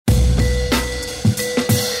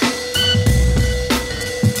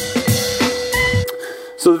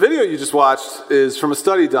So the video you just watched is from a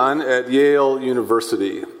study done at Yale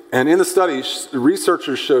University. And in the study,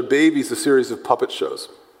 researchers showed babies a series of puppet shows.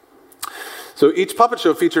 So each puppet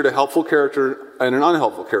show featured a helpful character and an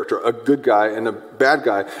unhelpful character, a good guy and a bad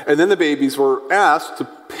guy. And then the babies were asked to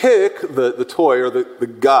pick the toy or the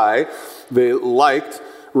guy they liked.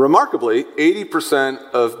 Remarkably,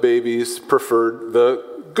 80% of babies preferred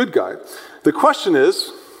the good guy. The question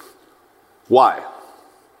is, why?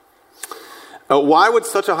 Why would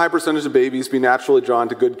such a high percentage of babies be naturally drawn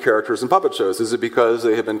to good characters in puppet shows? Is it because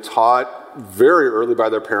they have been taught very early by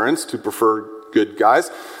their parents to prefer good guys?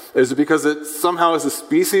 Is it because somehow as a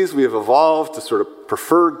species we have evolved to sort of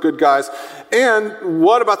prefer good guys? And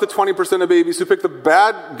what about the 20% of babies who pick the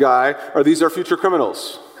bad guy? Are these our future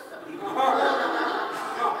criminals?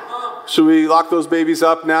 Should we lock those babies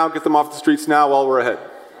up now, get them off the streets now while we're ahead?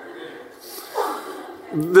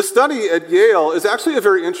 The study at Yale is actually a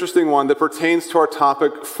very interesting one that pertains to our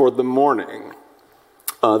topic for the morning,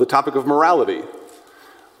 the topic of morality,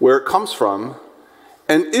 where it comes from,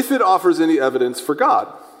 and if it offers any evidence for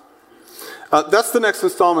God. That's the next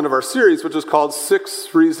installment of our series, which is called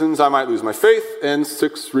 6 Reasons I Might Lose My Faith and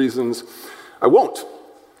 6 Reasons I Won't.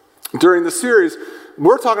 During the series,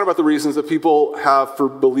 we're talking about the reasons that people have for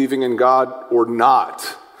believing in God or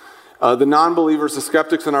not. The non-believers, the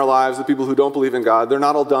skeptics in our lives, the people who don't believe in God, they're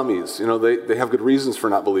not all dummies. They have good reasons for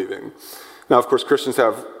not believing. Now, of course, Christians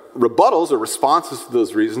have rebuttals or responses to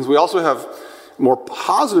those reasons. We also have more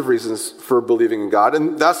positive reasons for believing in God,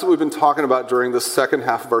 and that's what we've been talking about during the second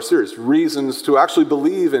half of our series, reasons to actually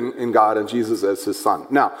believe in God and Jesus as his son.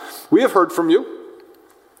 Now, we have heard from you.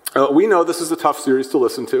 We know this is a tough series to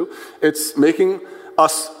listen to. It's making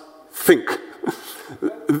us think.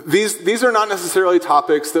 These are not necessarily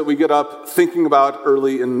topics that we get up thinking about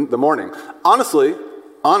early in the morning. Honestly,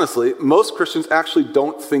 most Christians actually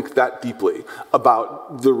don't think that deeply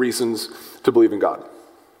about the reasons to believe in God.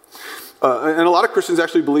 And a lot of Christians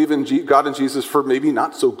actually believe in God and Jesus for maybe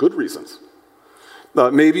not so good reasons.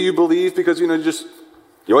 Maybe you believe because,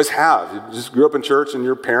 you always have. You just grew up in church and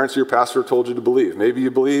your parents or your pastor told you to believe. Maybe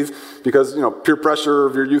you believe because, peer pressure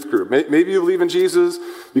of your youth group. Maybe you believe in Jesus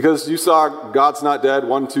because you saw God's not dead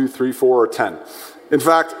 1, 2, 3, 4, or 10. In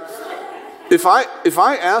fact, if I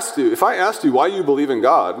asked you why you believe in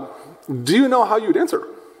God, do you know how you'd answer?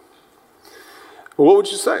 What would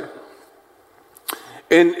you say?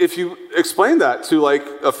 And if you explain that to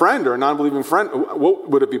a friend or a non-believing friend,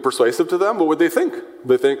 would it be persuasive to them? What would they think?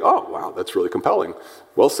 They think, oh, wow, that's really compelling.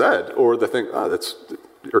 Well said. Or they think, oh,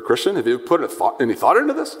 you're a Christian? Have you put any thought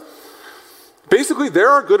into this? Basically, there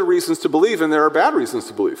are good reasons to believe and there are bad reasons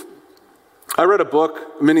to believe. I read a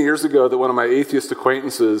book many years ago that one of my atheist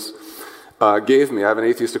acquaintances gave me. I have an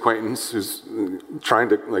atheist acquaintance who's trying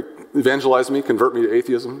to evangelize me, convert me to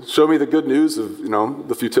atheism, show me the good news of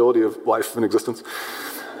the futility of life and existence.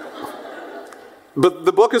 But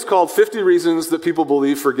the book is called 50 Reasons That People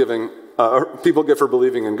Give for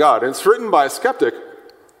Believing in God. And it's written by a skeptic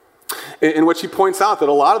in which he points out that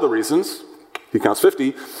a lot of the reasons, he counts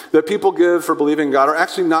 50, that people give for believing in God are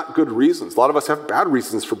actually not good reasons. A lot of us have bad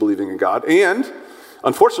reasons for believing in God. And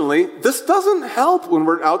unfortunately, this doesn't help when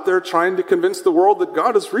we're out there trying to convince the world that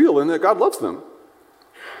God is real and that God loves them.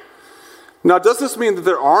 Now, does this mean that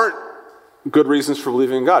there aren't good reasons for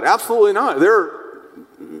believing in God? Absolutely not. There are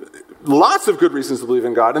lots of good reasons to believe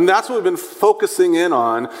in God, and that's what we've been focusing in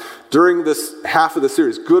on during this half of the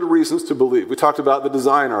series, good reasons to believe. We talked about the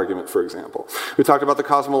design argument, for example. We talked about the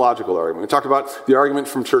cosmological argument. We talked about the argument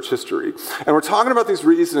from church history. And we're talking about these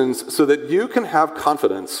reasons so that you can have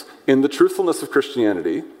confidence in the truthfulness of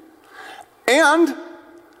Christianity and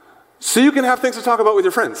so you can have things to talk about with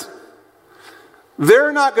your friends.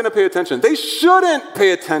 They're not going to pay attention. They shouldn't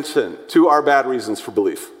pay attention to our bad reasons for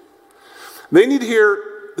belief. They need to hear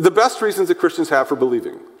the best reasons that Christians have for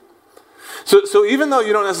believing. So even though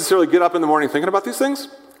you don't necessarily get up in the morning thinking about these things,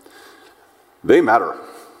 they matter.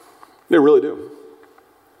 They really do.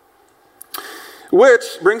 Which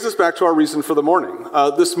brings us back to our reason for the morning.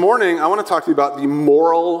 This morning, I want to talk to you about the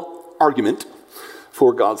moral argument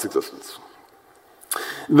for God's existence.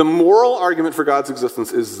 The moral argument for God's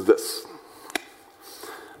existence is this.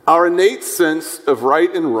 Our innate sense of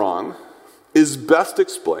right and wrong is best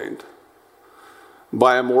explained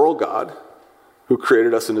by a moral God who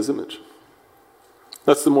created us in his image.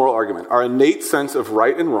 That's the moral argument. Our innate sense of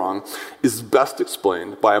right and wrong is best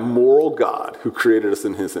explained by a moral God who created us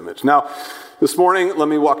in his image. Now, this morning, let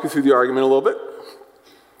me walk you through the argument a little bit,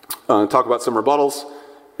 talk about some rebuttals,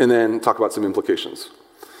 and then talk about some implications.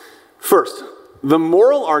 First, the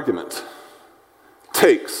moral argument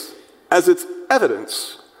takes as its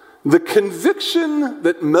evidence the conviction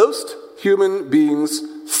that most human beings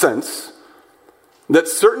sense that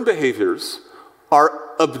certain behaviors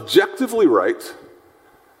are objectively right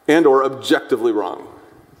and or objectively wrong.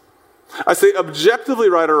 I say objectively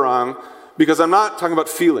right or wrong because I'm not talking about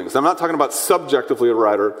feelings. I'm not talking about subjectively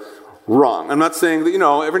right or wrong. I'm not saying that,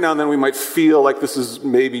 every now and then we might feel like this is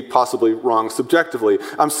maybe possibly wrong subjectively.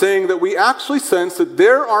 I'm saying that we actually sense that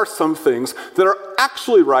there are some things that are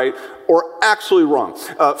actually right or actually wrong.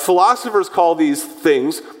 Philosophers call these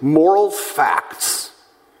things moral facts.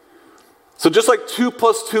 So just like 2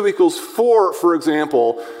 + 2 = 4, for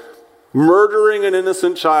example, murdering an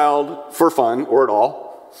innocent child for fun or at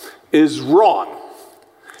all is wrong.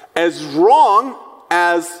 As wrong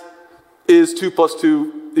as is 2 +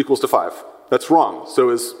 2 = 5. That's wrong. So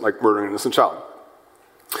is like murdering an innocent child.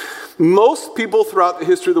 Most people throughout the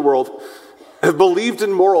history of the world have believed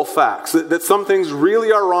in moral facts, that some things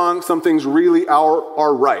really are wrong, some things really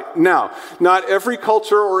are right. Now, not every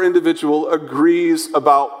culture or individual agrees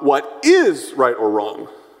about what is right or wrong.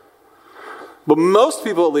 But most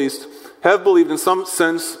people, at least, have believed in some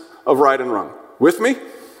sense of right and wrong. With me?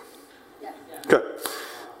 Okay.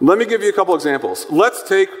 Let me give you a couple examples. Let's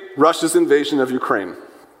take Russia's invasion of Ukraine.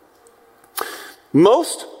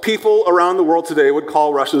 Most people around the world today would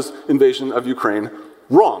call Russia's invasion of Ukraine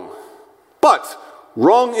wrong. But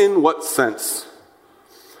wrong in what sense?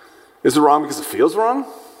 Is it wrong because it feels wrong?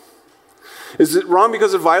 Is it wrong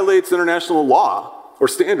because it violates international law or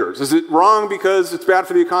standards? Is it wrong because it's bad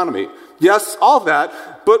for the economy? Yes, all of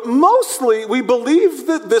that. But mostly we believe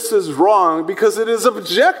that this is wrong because it is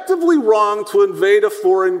objectively wrong to invade a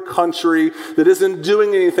foreign country that isn't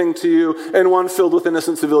doing anything to you and one filled with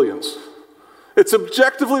innocent civilians. It's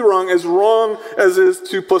objectively wrong as is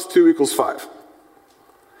 2 + 2 = 5.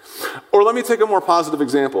 Or let me take a more positive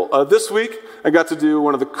example. This week, I got to do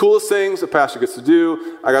one of the coolest things a pastor gets to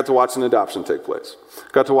do. I got to watch an adoption take place.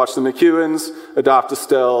 Got to watch the McEwens adopt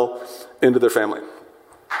Estelle into their family.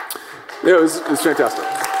 It was fantastic.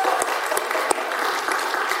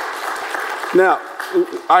 Now,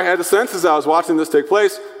 I had a sense as I was watching this take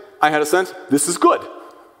place, this is good.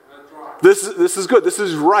 This is good. This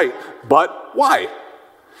is right. But why?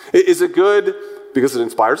 Is it good because it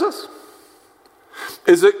inspires us?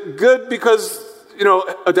 Is it good because,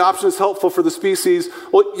 adoption is helpful for the species?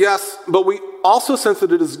 Well, yes, but we also sense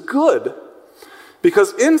that it is good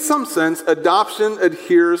because in some sense, adoption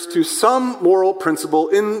adheres to some moral principle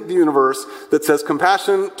in the universe that says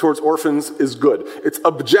compassion towards orphans is good. It's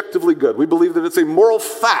objectively good. We believe that it's a moral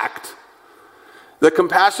fact that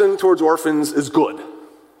compassion towards orphans is good.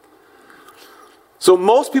 So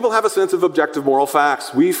most people have a sense of objective moral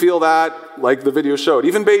facts. We feel that, like the video showed.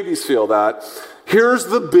 Even babies feel that. Here's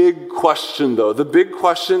the big question, though. The big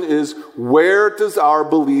question is, where does our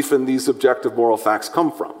belief in these objective moral facts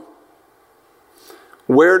come from?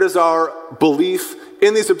 Where does our belief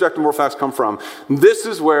in these objective moral facts come from? This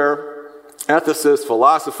is where ethicists,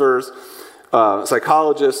 philosophers,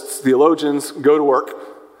 psychologists, theologians go to work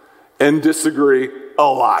and disagree a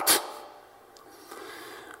lot.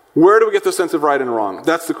 Where do we get the sense of right and wrong?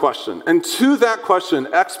 That's the question. And to that question,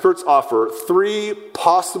 experts offer 3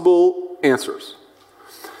 possible answers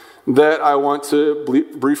that I want to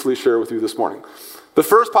briefly share with you this morning. The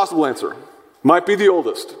first possible answer might be the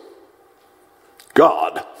oldest.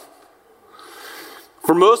 God.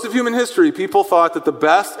 For most of human history, people thought that the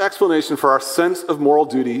best explanation for our sense of moral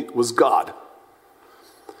duty was God.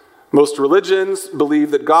 Most religions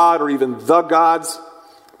believe that God, or even the gods,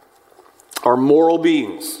 are moral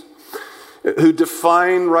beings who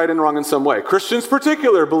define right and wrong in some way. Christians in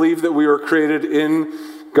particular believe that we were created in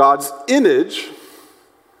God's image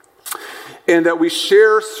and that we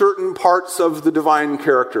share certain parts of the divine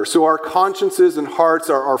character. So our consciences and hearts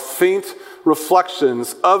are faint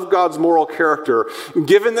reflections of God's moral character,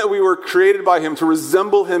 given that we were created by Him to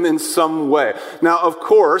resemble Him in some way. Now, of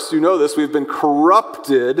course, you know this, we've been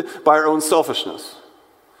corrupted by our own selfishness.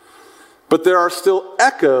 But there are still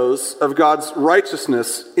echoes of God's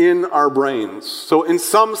righteousness in our brains. So in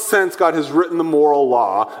some sense, God has written the moral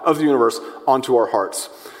law of the universe onto our hearts.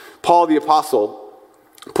 Paul the Apostle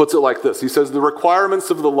puts it like this. He says, the requirements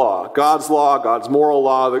of the law, God's moral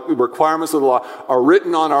law, the requirements of the law are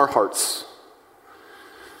written on our hearts.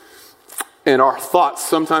 And our thoughts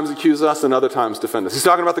sometimes accuse us and other times defend us. He's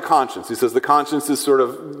talking about the conscience. He says the conscience is sort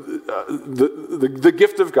of the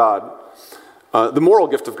gift of God. The moral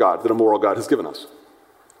gift of God that a moral God has given us.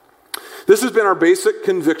 This has been our basic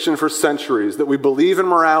conviction for centuries, that we believe in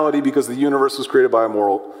morality because the universe was created by a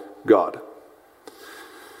moral God.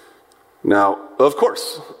 Now, of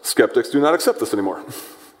course, skeptics do not accept this anymore.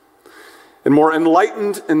 In more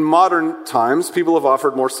enlightened and modern times, people have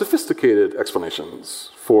offered more sophisticated explanations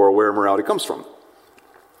for where morality comes from.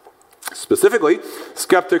 Specifically,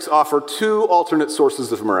 skeptics offer two alternate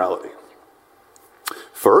sources of morality.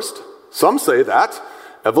 First, some say that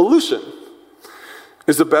evolution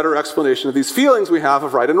is a better explanation of these feelings we have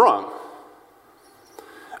of right and wrong.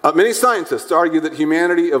 Many scientists argue that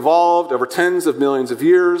humanity evolved over tens of millions of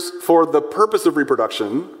years for the purpose of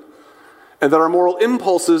reproduction, and that our moral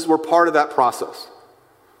impulses were part of that process.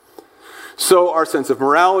 So our sense of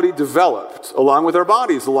morality developed, along with our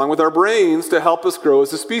bodies, along with our brains, to help us grow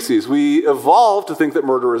as a species. We evolved to think that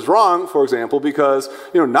murder is wrong, for example, because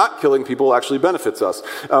not killing people actually benefits us.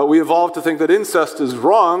 We evolved to think that incest is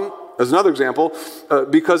wrong, as another example,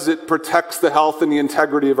 because it protects the health and the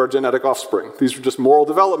integrity of our genetic offspring. These are just moral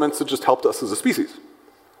developments that just helped us as a species.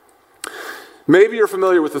 Maybe you're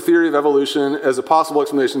familiar with the theory of evolution as a possible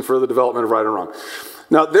explanation for the development of right and wrong.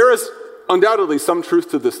 Now, there is undoubtedly some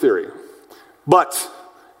truth to this theory, but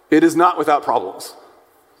it is not without problems.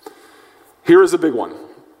 Here is a big one.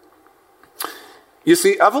 You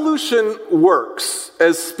see, evolution works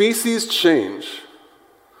as species change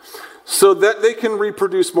so that they can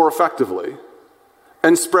reproduce more effectively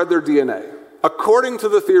and spread their DNA. According to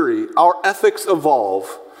the theory, our ethics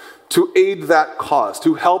evolve to aid that cause,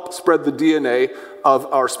 to help spread the DNA of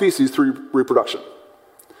our species through reproduction.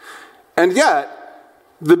 And yet,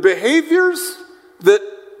 the behaviors that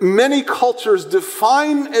many cultures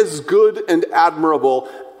define as good and admirable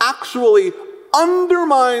actually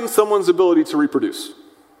undermine someone's ability to reproduce.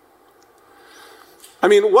 I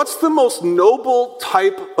mean, what's the most noble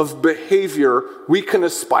type of behavior we can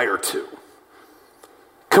aspire to?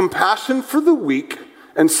 Compassion for the weak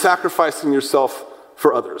and sacrificing yourself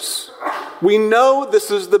for others. We know this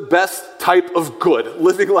is the best type of good,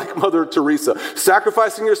 living like Mother Teresa,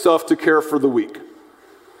 sacrificing yourself to care for the weak.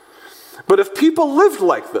 But if people lived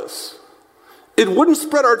like this, it wouldn't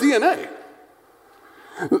spread our DNA.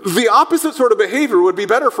 The opposite sort of behavior would be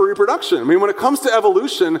better for reproduction. I mean, when it comes to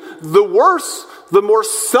evolution, the worse, the more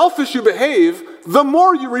selfish you behave, the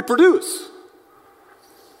more you reproduce.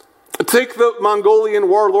 Take the Mongolian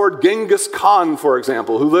warlord Genghis Khan, for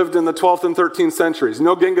example, who lived in the 12th and 13th centuries. You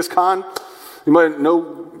know Genghis Khan? You might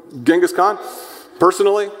know Genghis Khan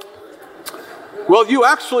personally. Well, you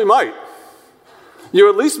actually might. You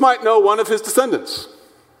at least might know one of his descendants.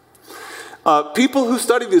 People who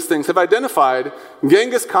study these things have identified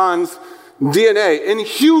Genghis Khan's DNA in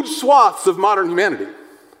huge swaths of modern humanity.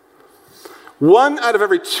 1 out of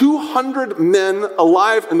every 200 men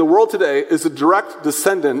alive in the world today is a direct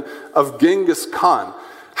descendant of Genghis Khan.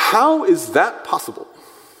 How is that possible?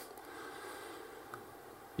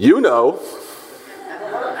 You know.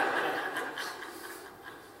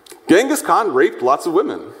 Genghis Khan raped lots of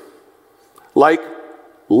women. Like,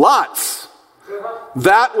 lots.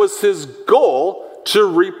 That was his goal, to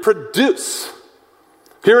reproduce.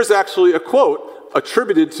 Here is actually a quote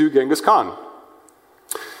attributed to Genghis Khan.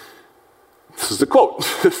 This is a quote,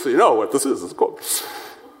 so you know what this is. It's a quote.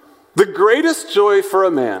 "The greatest joy for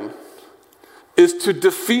a man is to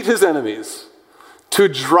defeat his enemies, to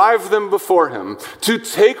drive them before him, to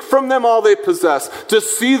take from them all they possess, to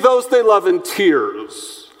see those they love in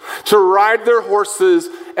tears, to ride their horses,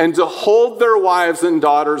 and to hold their wives and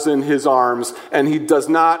daughters in his arms." And he does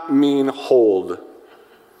not mean hold.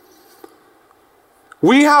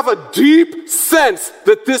 We have a deep sense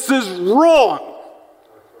that this is wrong,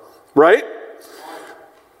 right?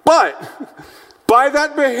 But by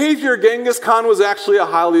that behavior, Genghis Khan was actually a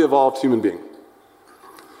highly evolved human being.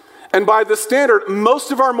 And by this standard,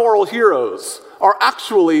 most of our moral heroes are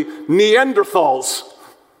actually Neanderthals,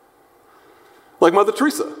 like Mother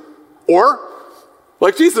Teresa, or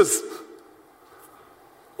like Jesus.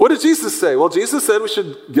 What did Jesus say? Well, Jesus said we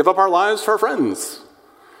should give up our lives for our friends.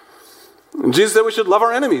 And Jesus said we should love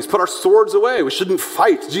our enemies, put our swords away. We shouldn't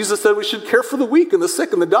fight. Jesus said we should care for the weak and the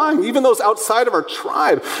sick and the dying, even those outside of our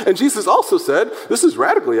tribe. And Jesus also said, this is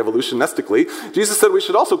radically evolutionistically, Jesus said we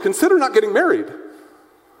should also consider not getting married.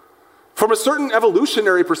 From a certain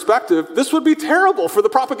evolutionary perspective, this would be terrible for the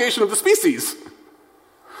propagation of the species.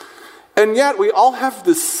 And yet we all have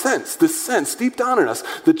this sense deep down in us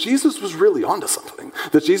that Jesus was really onto something,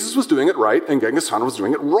 that Jesus was doing it right and Genghis Khan was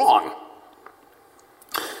doing it wrong.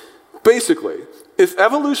 Basically, if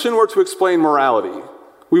evolution were to explain morality,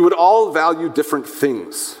 we would all value different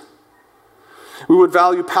things. We would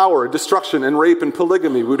value power, destruction, and rape and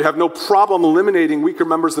polygamy. We would have no problem eliminating weaker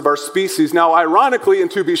members of our species. Now, ironically, and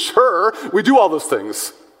to be sure, we do all those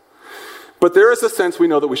things. But there is a sense we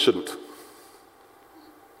know that we shouldn't.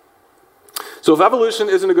 So if evolution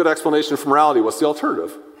isn't a good explanation for morality, what's the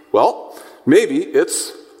alternative? Well, maybe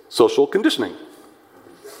it's Social conditioning.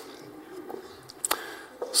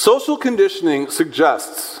 Social conditioning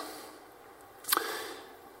suggests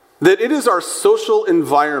that it is our social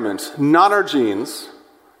environment, not our genes,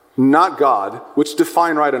 not God, which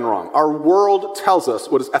define right and wrong. Our world tells us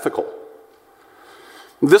what is ethical.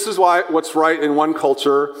 This is why what's right in one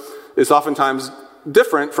culture is oftentimes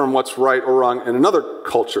different from what's right or wrong in another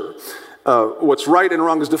culture. What's right and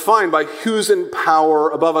wrong is defined by who's in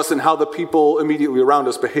power above us and how the people immediately around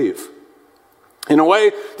us behave. In a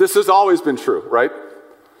way, this has always been true, right?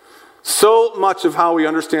 So much of how we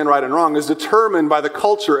understand right and wrong is determined by the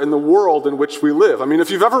culture and the world in which we live. I mean,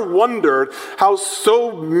 if you've ever wondered how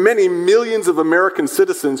so many millions of American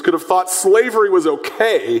citizens could have thought slavery was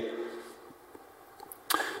okay,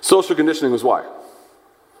 social conditioning was why.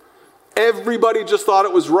 Everybody just thought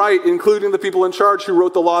it was right, including the people in charge who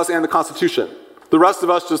wrote the laws and the Constitution. The rest of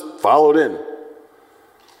us just followed in.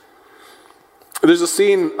 There's a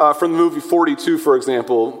scene from the movie 42, for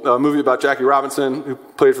example, a movie about Jackie Robinson, who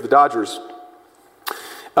played for the Dodgers,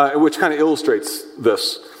 which kind of illustrates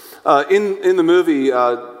this. In the movie,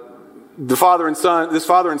 this father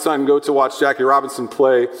and son go to watch Jackie Robinson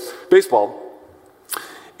play baseball.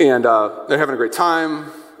 And they're having a great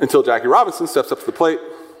time until Jackie Robinson steps up to the plate.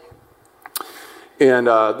 And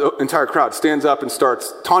the entire crowd stands up and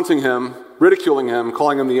starts taunting him, ridiculing him,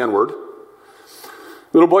 calling him the N-word.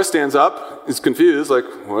 Little boy stands up, is confused, like,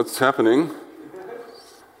 what's happening?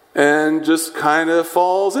 And just kind of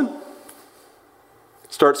falls in.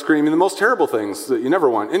 Starts screaming the most terrible things that you never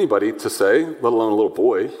want anybody to say, let alone a little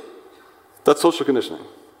boy. That's social conditioning.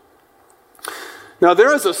 Now,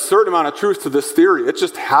 there is a certain amount of truth to this theory. It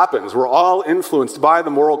just happens. We're all influenced by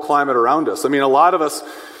the moral climate around us. I mean, a lot of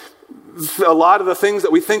the things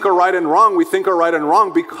that we think are right and wrong, we think are right and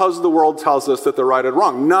wrong because the world tells us that they're right and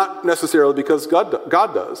wrong, not necessarily because God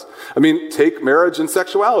does. I mean, take marriage and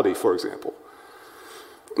sexuality, for example.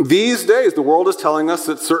 These days, the world is telling us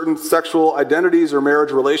that certain sexual identities or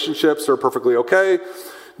marriage relationships are perfectly okay.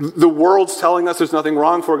 The world's telling us there's nothing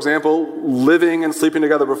wrong, for example, living and sleeping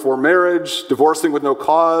together before marriage, divorcing with no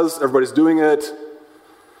cause, everybody's doing it.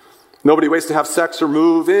 Nobody waits to have sex or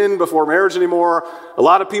move in before marriage anymore. A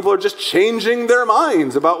lot of people are just changing their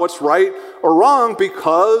minds about what's right or wrong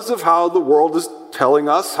because of how the world is telling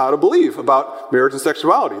us how to believe about marriage and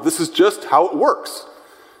sexuality. This is just how it works.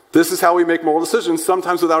 This is how we make moral decisions,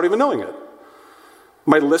 sometimes without even knowing it.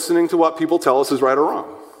 By listening to what people tell us is right or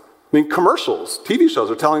wrong. I mean, commercials, TV shows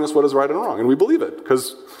are telling us what is right and wrong, and we believe it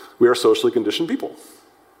because we are socially conditioned people.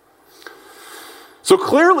 So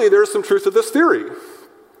clearly there's some truth to this theory.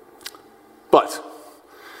 But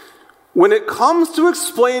when it comes to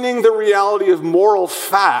explaining the reality of moral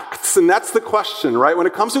facts, and that's the question, right? When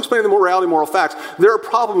it comes to explaining the reality of moral facts, there are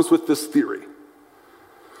problems with this theory.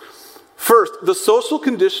 First, the social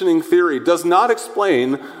conditioning theory does not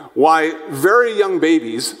explain why very young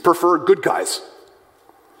babies prefer good guys.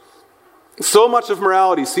 So much of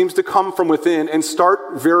morality seems to come from within and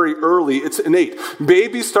start very early. It's innate.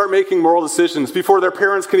 Babies start making moral decisions before their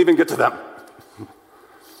parents can even get to them.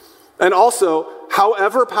 And also,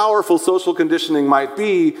 however powerful social conditioning might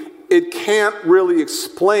be, it can't really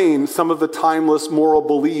explain some of the timeless moral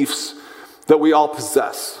beliefs that we all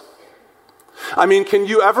possess. I mean, can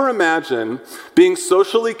you ever imagine being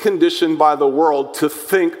socially conditioned by the world to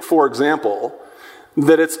think, for example,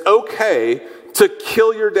 that it's okay to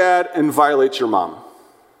kill your dad and violate your mom?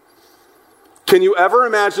 Can you ever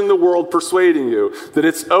imagine the world persuading you that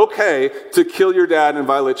it's okay to kill your dad and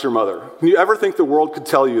violate your mother? Can you ever think the world could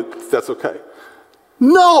tell you that's okay?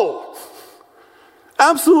 No!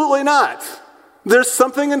 Absolutely not. There's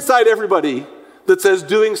something inside everybody that says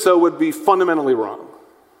doing so would be fundamentally wrong.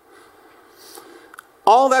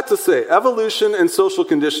 All that to say, evolution and social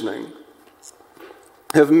conditioning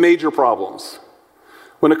have major problems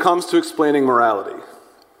when it comes to explaining morality.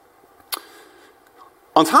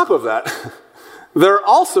 On top of that, there are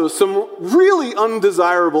also some really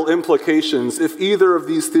undesirable implications if either of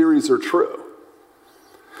these theories are true.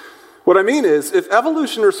 What I mean is, if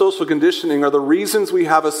evolution or social conditioning are the reasons we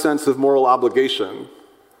have a sense of moral obligation,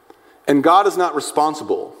 and God is not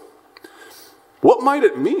responsible, what might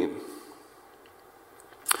it mean?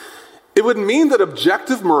 It would mean that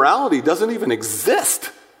objective morality doesn't even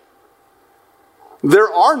exist.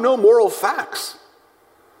 There are no moral facts.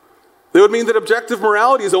 It would mean that objective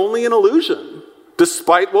morality is only an illusion.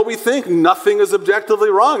 Despite what we think, nothing is objectively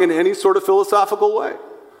wrong in any sort of philosophical way.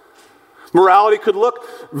 Morality could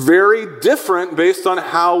look very different based on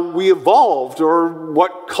how we evolved or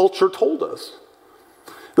what culture told us.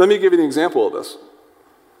 Let me give you an example of this.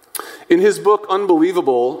 In his book,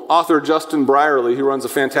 Unbelievable, author Justin Brierley, who runs a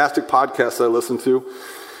fantastic podcast I listen to,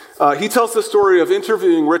 He tells the story of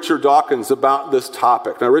interviewing Richard Dawkins about this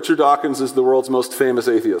topic. Now, Richard Dawkins is the world's most famous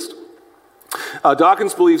atheist.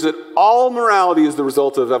 Dawkins believes that all morality is the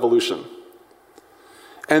result of evolution,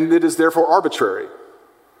 and it is therefore arbitrary.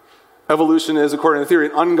 Evolution is, according to the theory,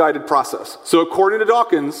 an unguided process. So according to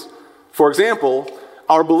Dawkins, for example,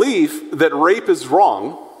 our belief that rape is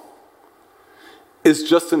wrong is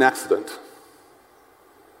just an accident.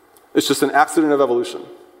 It's just an accident of evolution.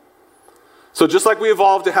 So just like we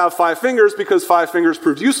evolved to have 5 fingers because 5 fingers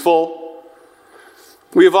proved useful,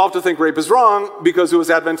 we evolved to think rape is wrong because it was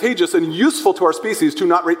advantageous and useful to our species to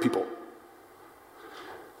not rape people.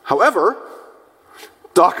 However,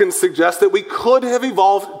 Dawkins suggests that we could have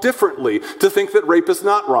evolved differently to think that rape is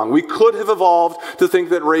not wrong. We could have evolved to think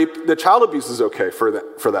that child abuse is okay for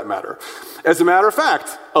that matter. As a matter of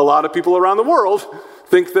fact, a lot of people around the world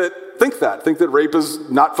think that rape is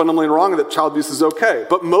not fundamentally wrong and that child abuse is okay.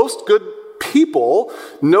 But most good people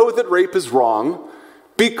know that rape is wrong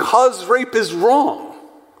because rape is wrong.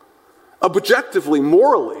 Objectively,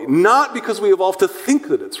 morally, not because we evolved to think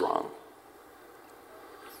that it's wrong.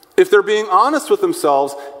 If they're being honest with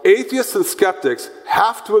themselves, atheists and skeptics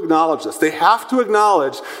have to acknowledge this. They have to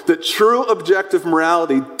acknowledge that true objective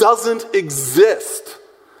morality doesn't exist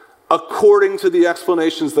according to the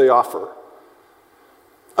explanations they offer.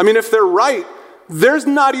 I mean, if they're right, there's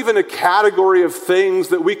not even a category of things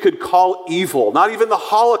that we could call evil. Not even the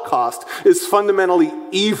Holocaust is fundamentally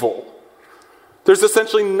evil. There's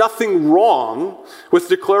essentially nothing wrong with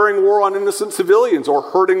declaring war on innocent civilians or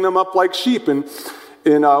herding them up like sheep in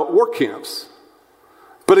war camps.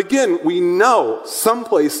 But again, we know,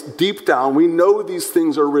 someplace deep down, we know these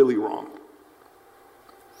things are really wrong.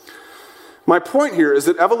 My point here is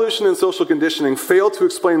that evolution and social conditioning fail to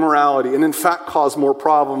explain morality and in fact cause more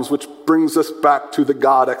problems, which brings us back to the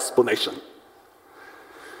God explanation.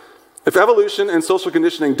 If evolution and social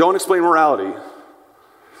conditioning don't explain morality,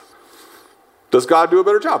 does God do a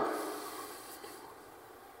better job?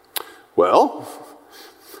 Well,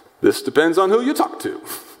 this depends on who you talk to.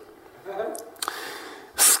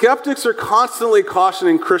 Skeptics are constantly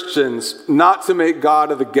cautioning Christians not to make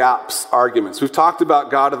God of the gaps arguments. We've talked about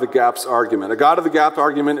God of the gaps argument. A God of the gap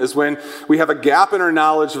argument is when we have a gap in our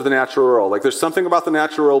knowledge of the natural world. Like there's something about the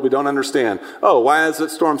natural world we don't understand. Oh, why is that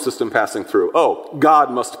storm system passing through? Oh, God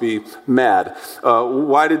must be mad.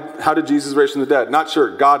 How did Jesus raise from the dead? Not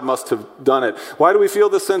sure. God must have done it. Why do we feel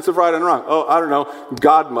this sense of right and wrong? Oh, I don't know.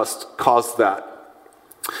 God must cause that.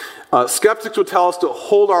 Skeptics would tell us to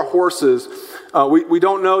hold our horses. We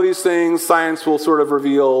don't know these things. Science will sort of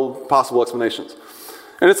reveal possible explanations.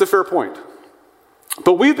 And it's a fair point.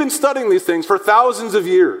 But we've been studying these things for thousands of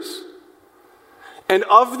years. And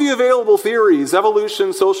of the available theories,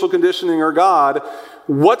 evolution, social conditioning, or God,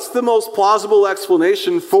 what's the most plausible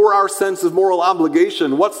explanation for our sense of moral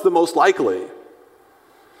obligation? What's the most likely?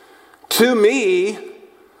 To me,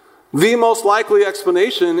 the most likely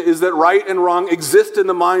explanation is that right and wrong exist in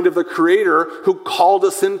the mind of the Creator who called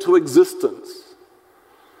us into existence.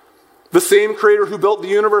 The same Creator who built the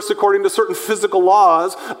universe according to certain physical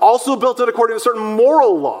laws also built it according to certain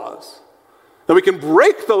moral laws. Now we can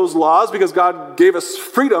break those laws because God gave us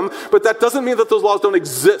freedom, but that doesn't mean that those laws don't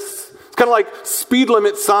exist. It's kind of like speed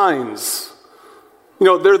limit signs.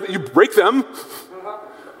 You break them,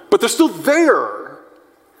 but they're still there.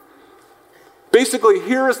 Basically,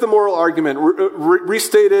 here is the moral argument,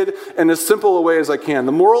 restated in as simple a way as I can.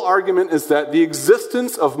 The moral argument is that the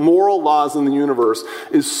existence of moral laws in the universe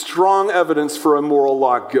is strong evidence for a moral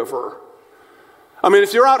lawgiver. I mean,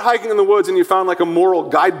 if you're out hiking in the woods and you found like a moral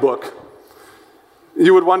guidebook,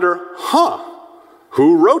 you would wonder,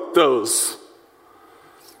 who wrote those?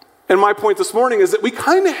 And my point this morning is that we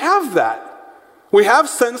kind of have that. We have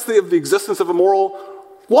sense of the existence of a moral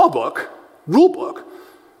law book, rule book,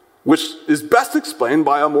 which is best explained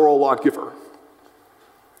by a moral lawgiver.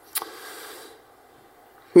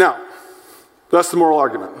 Now, that's the moral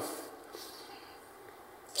argument.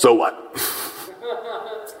 So what?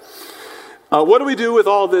 What do we do with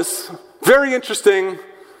all this very interesting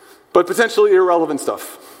but potentially irrelevant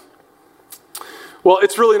stuff? Well,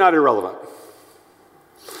 it's really not irrelevant.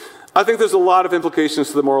 I think there's a lot of implications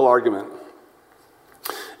to the moral argument,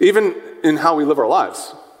 even in how we live our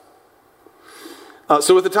lives.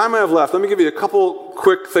 So with the time I have left, let me give you a couple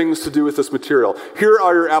quick things to do with this material. Here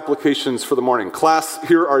are your applications for the morning. Class,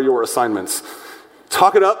 here are your assignments.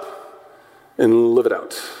 Talk it up and live it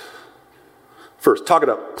out. First, talk it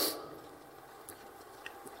up.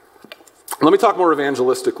 Let me talk more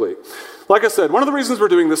evangelistically. Like I said, one of the reasons we're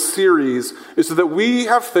doing this series is so that we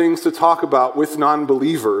have things to talk about with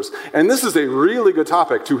non-believers. And this is a really good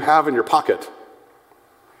topic to have in your pocket.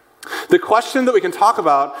 The question that we can talk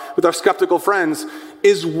about with our skeptical friends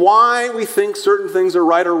is why we think certain things are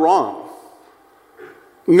right or wrong.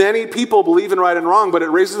 Many people believe in right and wrong, but it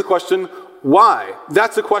raises the question, why?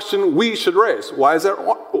 That's a question we should raise. Why is that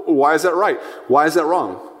right? Why is that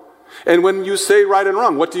wrong? And when you say right and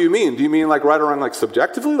wrong, what do you mean? Do you mean like right or wrong like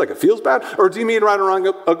subjectively, like it feels bad? Or do you mean right or wrong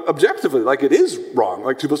objectively, like it is wrong,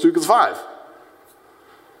 like 2 + 2 equals 5?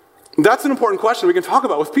 That's an important question we can talk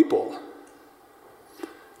about with people.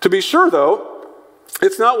 To be sure, though,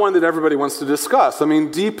 it's not one that everybody wants to discuss. I mean,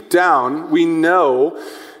 deep down, we know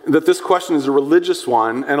that this question is a religious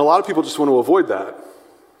one, and a lot of people just want to avoid that.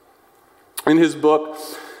 In his book,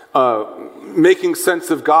 Making Sense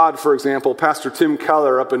of God, for example, Pastor Tim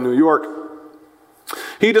Keller up in New York,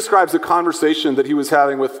 he describes a conversation that he was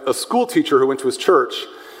having with a school teacher who went to his church.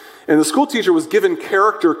 And the school teacher was given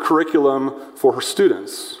character curriculum for her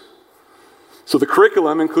students. So the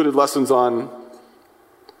curriculum included lessons on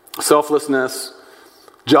selflessness,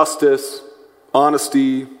 justice,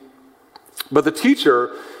 honesty. But the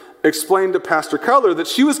teacher explained to Pastor Keller that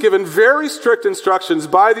she was given very strict instructions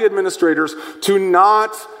by the administrators to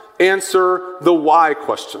not answer the why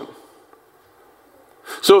question.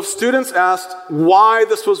 So if students asked why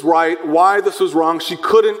this was right, why this was wrong, she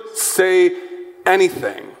couldn't say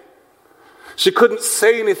anything. She couldn't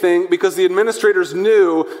say anything because the administrators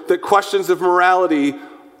knew that questions of morality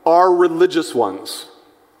are religious ones.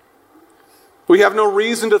 We have no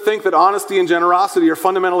reason to think that honesty and generosity are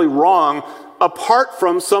fundamentally wrong apart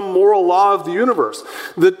from some moral law of the universe.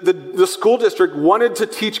 The school district wanted to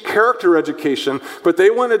teach character education, but they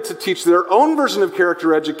wanted to teach their own version of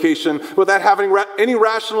character education without having any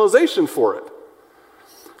rationalization for it.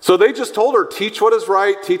 So they just told her, teach what is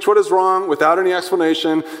right, teach what is wrong, without any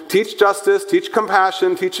explanation. Teach justice, teach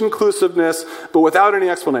compassion, teach inclusiveness, but without any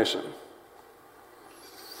explanation.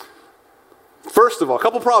 First of all, a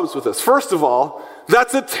couple problems with this. First of all,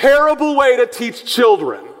 that's a terrible way to teach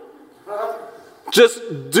children. Just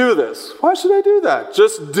do this. Why should I do that?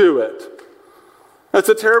 Just do it. That's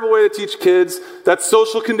a terrible way to teach kids. That's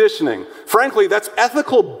social conditioning. Frankly, that's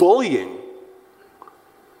ethical bullying.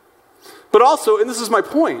 But also, and this is my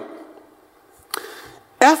point,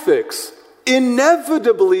 ethics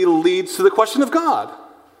inevitably leads to the question of God.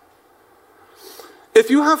 If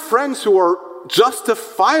you have friends who are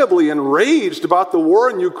justifiably enraged about the war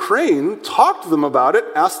in Ukraine, talk to them about it,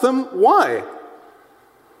 ask them why.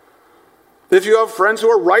 If you have friends who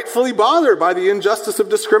are rightfully bothered by the injustice of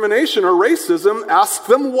discrimination or racism, ask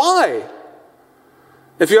them why.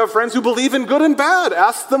 If you have friends who believe in good and bad,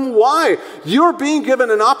 ask them why. You're being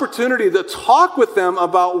given an opportunity to talk with them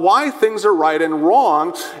about why things are right and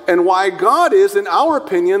wrong, and why God is, in our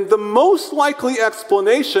opinion, the most likely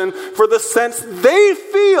explanation for the sense they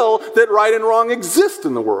feel that right and wrong exist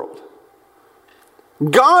in the world.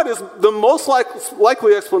 God is the most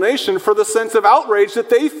likely explanation for the sense of outrage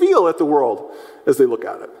that they feel at the world as they look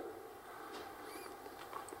at it.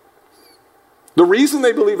 The reason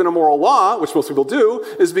they believe in a moral law, which most people do,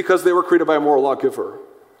 is because they were created by a moral lawgiver.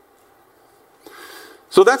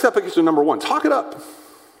 So that's application number one. Talk it up.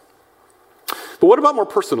 But what about more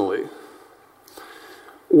personally?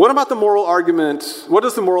 What about the moral argument? What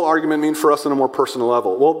does the moral argument mean for us on a more personal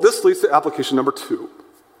level? Well, this leads to application number two.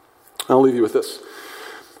 I'll leave you with this.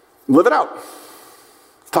 Live it out.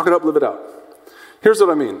 Talk it up, live it out. Here's what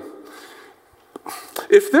I mean.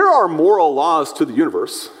 If there are moral laws to the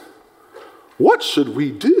universe, what should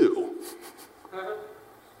we do?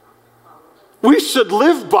 We should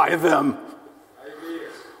live by them.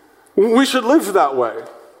 We should live that way.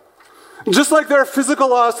 Just like there are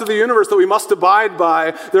physical laws to the universe that we must abide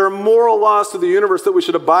by, there are moral laws to the universe that we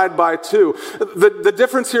should abide by too. The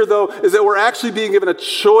difference here, though, is that we're actually being given a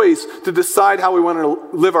choice to decide how we want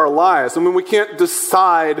to live our lives. I mean, we can't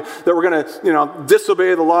decide that we're going to,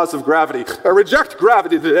 disobey the laws of gravity. I reject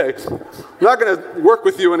gravity today. I'm not going to work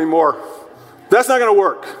with you anymore. That's not going to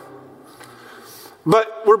work.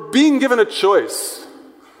 But we're being given a choice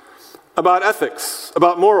about ethics,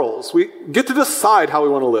 about morals. We get to decide how we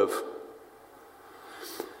want to live.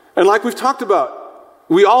 And like we've talked about,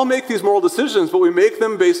 we all make these moral decisions, but we make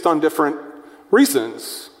them based on different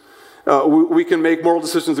reasons. We can make moral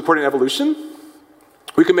decisions according to evolution.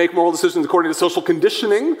 We can make moral decisions according to social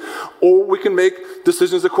conditioning, or we can make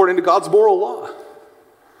decisions according to God's moral law.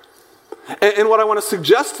 And what I want to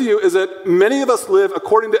suggest to you is that many of us live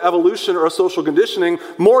according to evolution or social conditioning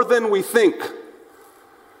more than we think.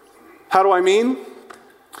 How do I mean?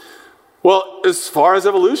 Well, as far as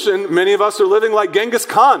evolution, many of us are living like Genghis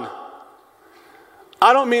Khan.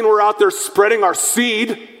 I don't mean we're out there spreading our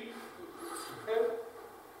seed,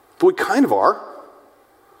 but we kind of are.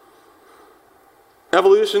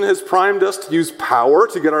 Evolution has primed us to use power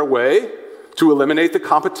to get our way, to eliminate the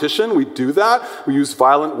competition. We do that. We use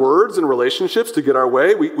violent words and relationships to get our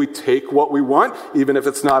way. We take what we want, even if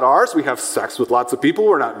it's not ours. We have sex with lots of people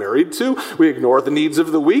we're not married to. We ignore the needs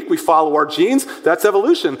of the weak. We follow our genes. That's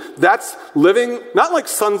evolution. That's living not like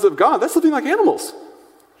sons of God. That's living like animals.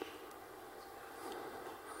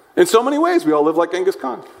 In so many ways, we all live like Genghis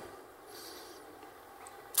Khan.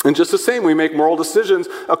 And just the same, we make moral decisions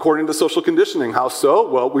according to social conditioning. How so?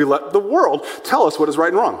 Well, we let the world tell us what is right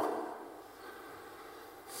and wrong.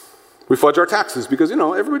 We fudge our taxes because,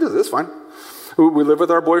 everybody does it. It's fine. We live with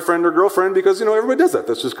our boyfriend or girlfriend because, everybody does that.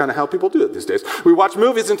 That's just kind of how people do it these days. We watch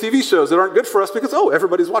movies and TV shows that aren't good for us because,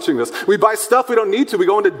 everybody's watching this. We buy stuff we don't need to. We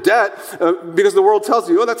go into debt because the world tells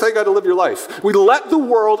you, that's how you got to live your life. We let the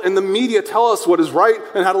world and the media tell us what is right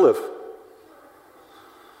and how to live.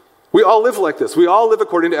 We all live like this. We all live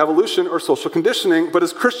according to evolution or social conditioning, but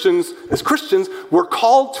as Christians, we're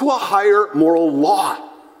called to a higher moral law.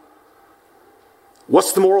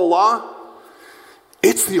 What's the moral law?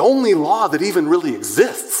 It's the only law that even really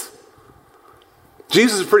exists.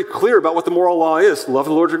 Jesus is pretty clear about what the moral law is. Love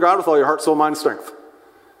the Lord your God with all your heart, soul, mind, and strength.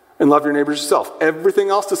 And love your neighbors yourself. Everything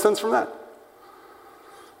else descends from that.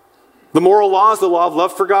 The moral law is the law of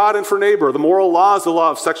love for God and for neighbor. The moral law is the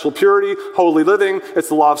law of sexual purity, holy living. It's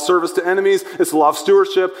the law of service to enemies. It's the law of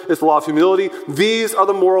stewardship. It's the law of humility. These are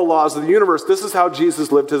the moral laws of the universe. This is how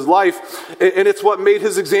Jesus lived his life. And it's what made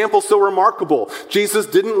his example so remarkable. Jesus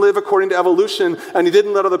didn't live according to evolution, and he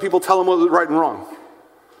didn't let other people tell him what was right and wrong.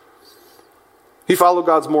 He followed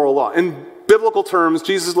God's moral law. In biblical terms,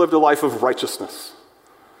 Jesus lived a life of righteousness.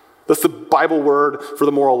 That's the Bible word for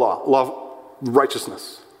the moral law of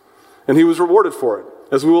righteousness. And he was rewarded for it,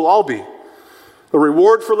 as we will all be. The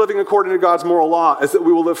reward for living according to God's moral law is that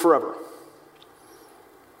we will live forever.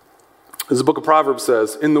 As the book of Proverbs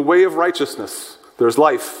says, in the way of righteousness, there's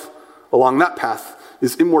life. Along that path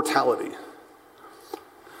is immortality.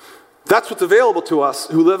 That's what's available to us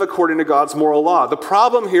who live according to God's moral law. The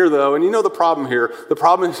problem here, though, and the problem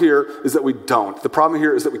here is that we don't. The problem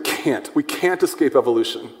here is that we can't. We can't escape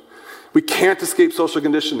evolution. We can't escape social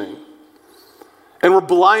conditioning. And we're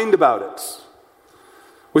blind about it.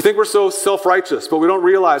 We think we're so self-righteous, but we don't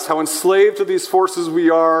realize how enslaved to these forces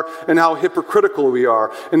we are and how hypocritical we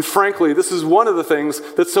are. And frankly, this is one of the things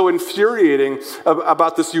that's so infuriating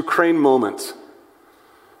about this Ukraine moment.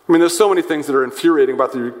 I mean, there's so many things that are infuriating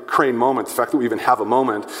about the Ukraine moment, the fact that we even have a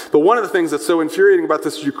moment. But one of the things that's so infuriating about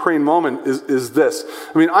this Ukraine moment is this.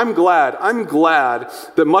 I mean, I'm glad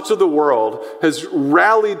that much of the world has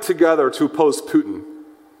rallied together to oppose Putin.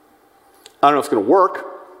 I don't know if it's going to work,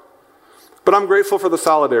 but I'm grateful for the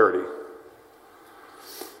solidarity.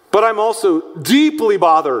 But I'm also deeply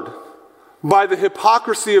bothered by the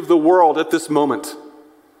hypocrisy of the world at this moment.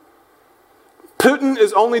 Putin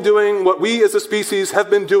is only doing what we as a species have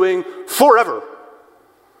been doing forever.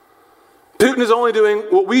 Putin is only doing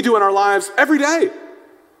what we do in our lives every day.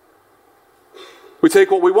 We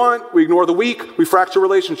take what we want, we ignore the weak, we fracture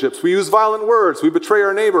relationships, we use violent words, we betray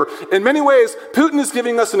our neighbor. In many ways, Putin is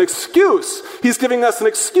giving us an excuse. He's giving us an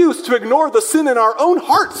excuse to ignore the sin in our own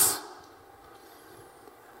hearts.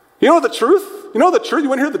 You know the truth? You want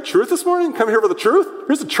to hear the truth this morning? Come here for the truth?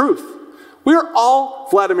 Here's the truth. We are all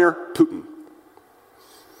Vladimir Putin.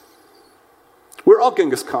 We're all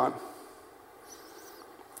Genghis Khan.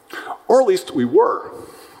 Or at least we were.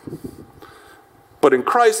 But in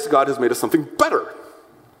Christ, God has made us something better.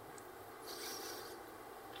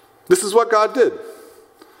 This is what God did.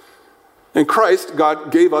 In Christ,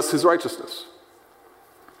 God gave us his righteousness.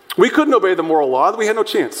 We couldn't obey the moral law. We had no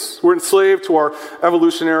chance. We're enslaved to our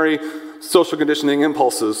evolutionary social conditioning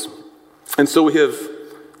impulses. And so we have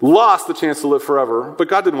lost the chance to live forever. But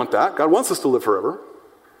God didn't want that. God wants us to live forever.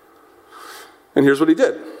 And here's what he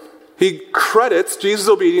did. He credits Jesus'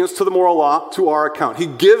 obedience to the moral law to our account. He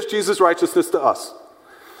gives Jesus' righteousness to us.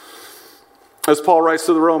 As Paul writes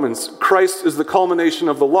to the Romans, Christ is the culmination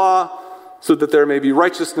of the law so that there may be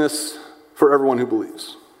righteousness for everyone who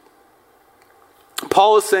believes.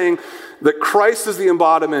 Paul is saying that Christ is the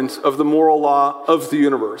embodiment of the moral law of the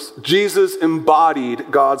universe. Jesus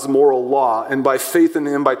embodied God's moral law, and by faith in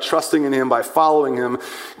him, by trusting in him, by following him,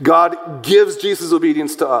 God gives Jesus'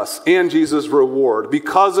 obedience to us and Jesus' reward.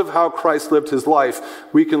 Because of how Christ lived his life,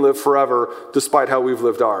 we can live forever despite how we've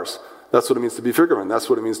lived ours. That's what it means to be forgiven.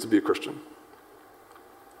 That's what it means to be a Christian.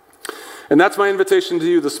 And that's my invitation to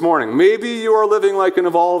you this morning. Maybe you are living like an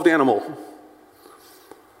evolved animal.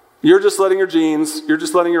 You're just letting your genes, you're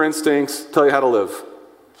just letting your instincts tell you how to live.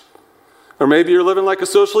 Or maybe you're living like a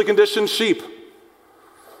socially conditioned sheep.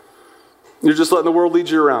 You're just letting the world lead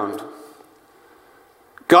you around.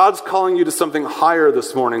 God's calling you to something higher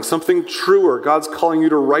this morning, something truer. God's calling you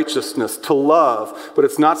to righteousness, to love, but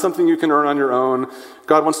it's not something you can earn on your own.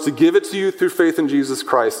 God wants to give it to you through faith in Jesus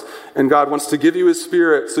Christ, and God wants to give you his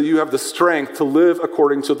Spirit so you have the strength to live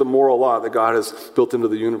according to the moral law that God has built into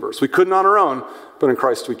the universe. We couldn't on our own, but in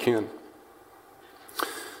Christ we can.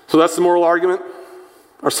 So that's the moral argument.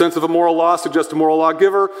 Our sense of a moral law suggests a moral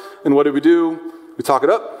lawgiver, and what do? We talk it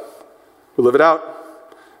up, we live it out.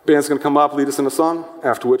 Band's going to come up, lead us in a song,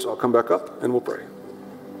 after which I'll come back up and we'll pray.